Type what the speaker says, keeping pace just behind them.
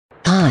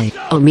Hi,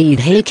 Omid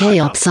Hey K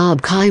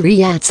Upsob Kai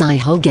Riatsai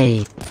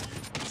Hoge.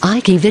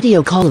 Ike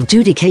video Call of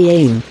Duty K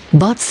aim,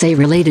 bot say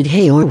related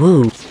hey or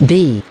woo,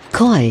 b,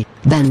 koi,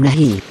 ban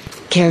nahi.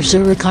 Care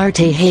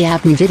surakarte hey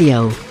apni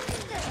video.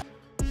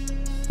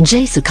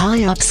 J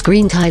Sakai up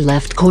screen tie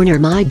left corner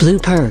my blue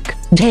perk,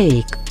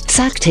 take,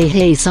 sakte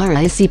hey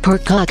sara isi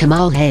perk ka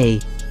kamal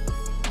hey.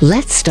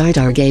 Let's start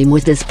our game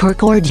with this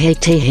perk or take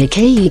te hey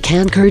ke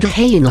kan kurda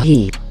hey in a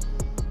heap.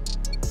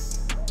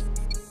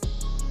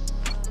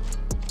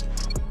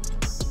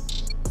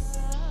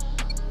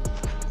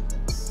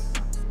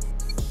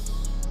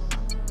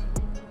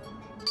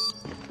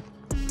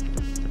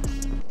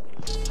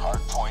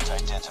 Hardpoint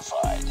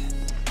identified.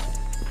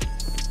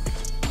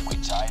 We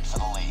tied for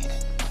the lead.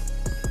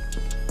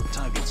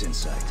 Target's in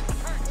sight.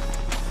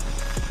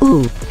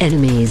 Ooh,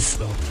 enemies.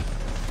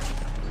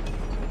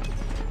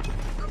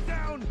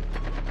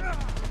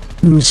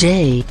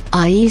 Mj,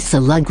 Aisa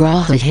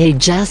lagraha hey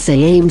jase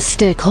aim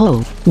stick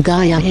ho,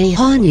 Gaia hey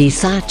hani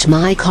sach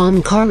my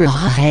com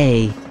karaha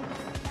hey.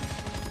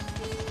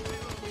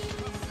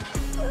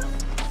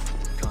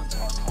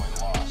 Contact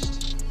point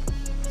lost.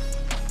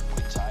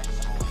 We tied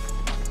for the lead.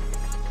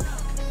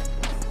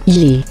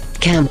 Yi,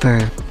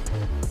 camper.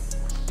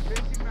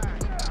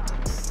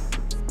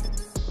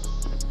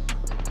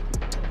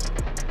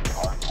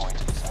 Hardpoint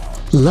is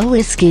ours.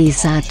 Lowiski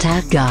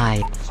satak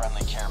guy.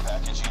 Friendly care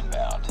package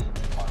inbound.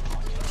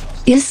 Hardpoint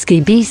contested. Iski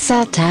b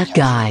satak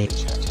guy.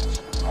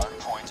 Objective.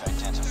 Hardpoint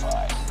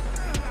identified.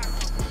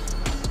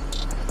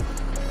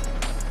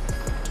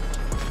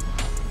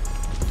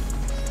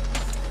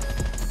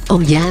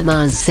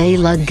 Oyamaz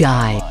Zayla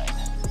guy. Line.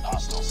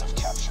 Hostiles have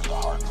captured the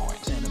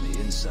hardpoint. Enemy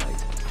in sight.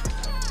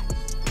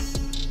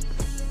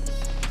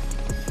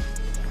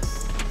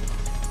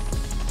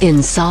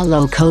 In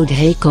solo code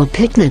Heiko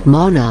Picnic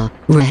Mona,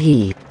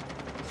 Rahi.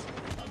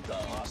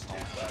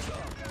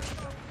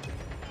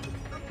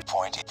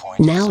 Point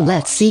Now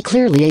let's see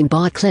clearly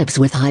aimbot clips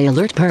with high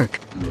alert perk.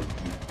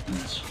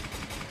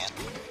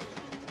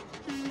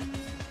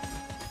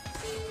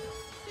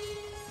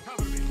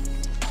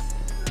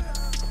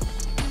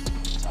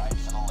 Tied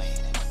for the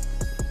lead.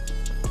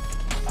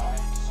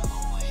 Tied for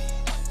the lead.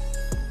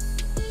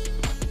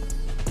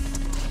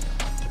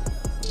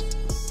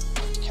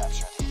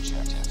 Capture the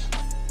objective.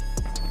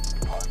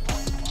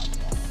 Hardpoint locked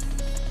down.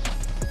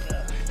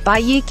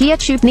 Bayi kia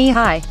chupni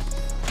hai.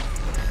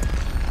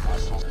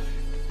 Hostiles.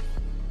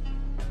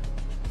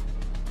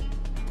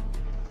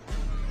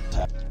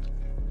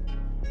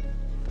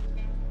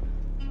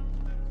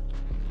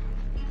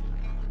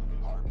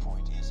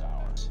 Hardpoint is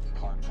ours.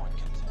 Hardpoint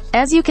contested.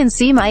 As you can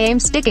see, my aim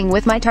sticking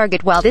with my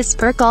target, while this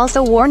perk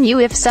also warn you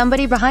if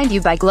somebody behind you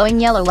by glowing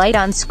yellow light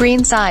on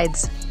screen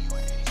sides. UAV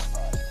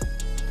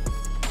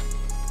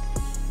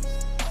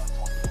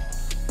spotted.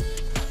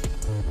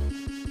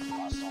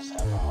 Hostiles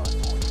have the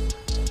hardpoint.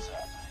 Heads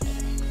up.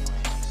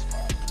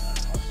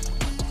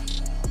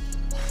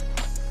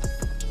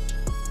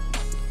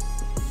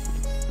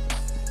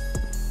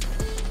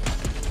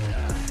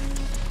 Enemy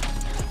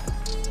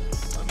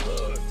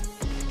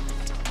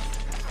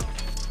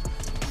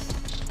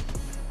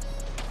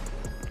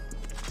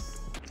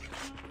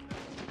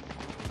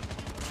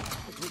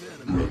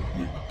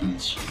UAV spotted. Hardpoint locked down.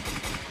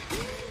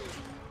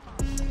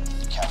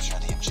 Capture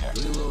the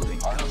objective.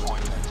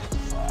 Hardpoint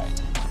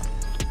identified.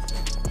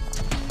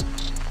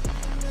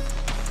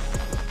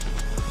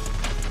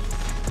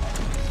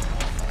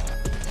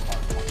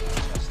 Hardpoint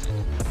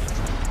contested.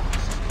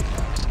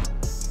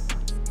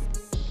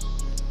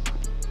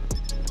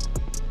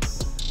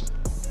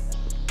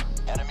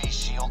 Enemy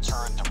shield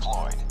turret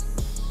deployed.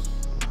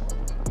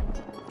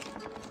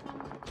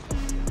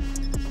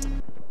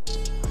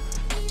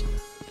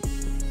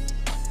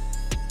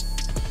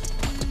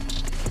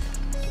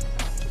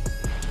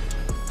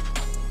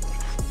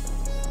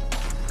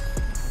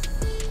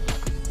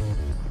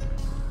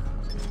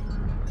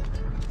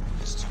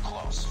 It's too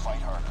close. Fight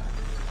harder.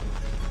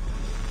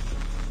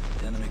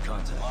 Enemy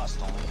contact. Lost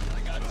the lead. I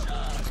got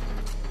shot.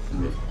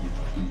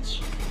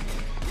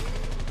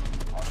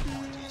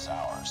 Hardpoint is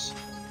ours.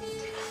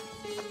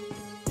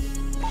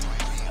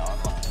 UAV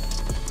online.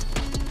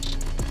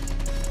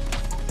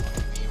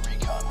 UAV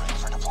recon ready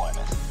for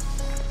deployment.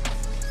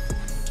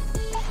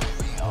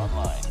 UAV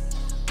online.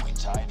 We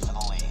tied for the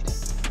lead.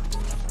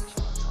 Killer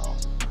drone.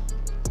 Close.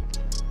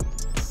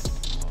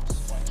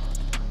 Fight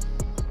harder.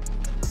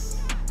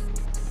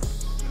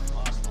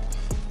 Lost the lead. Lockdown.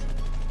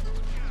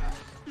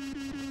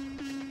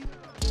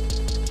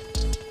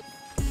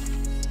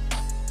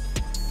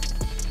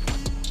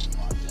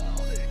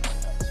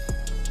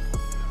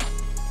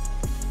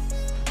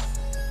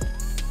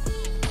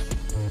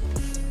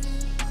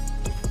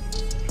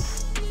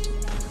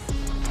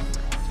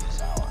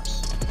 Is ours.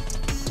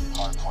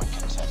 Hardpoint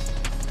contested.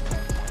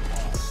 Hardpoint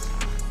lost.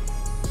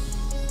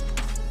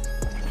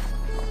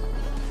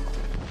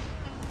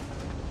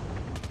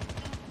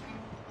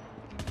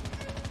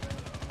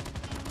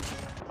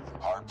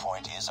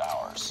 Hardpoint is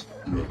ours.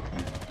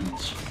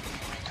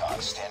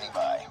 Recon standing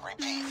by.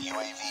 Repeat,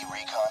 UAV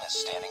recon is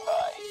standing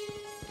by.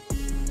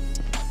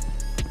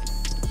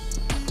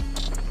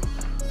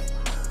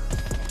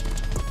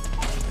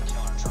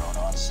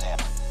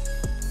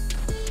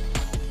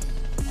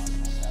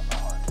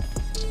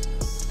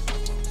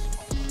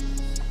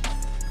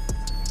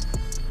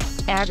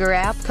 Agar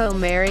आपको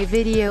मेरे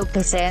video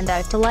पसंद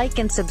आए तो like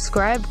and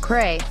subscribe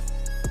करें।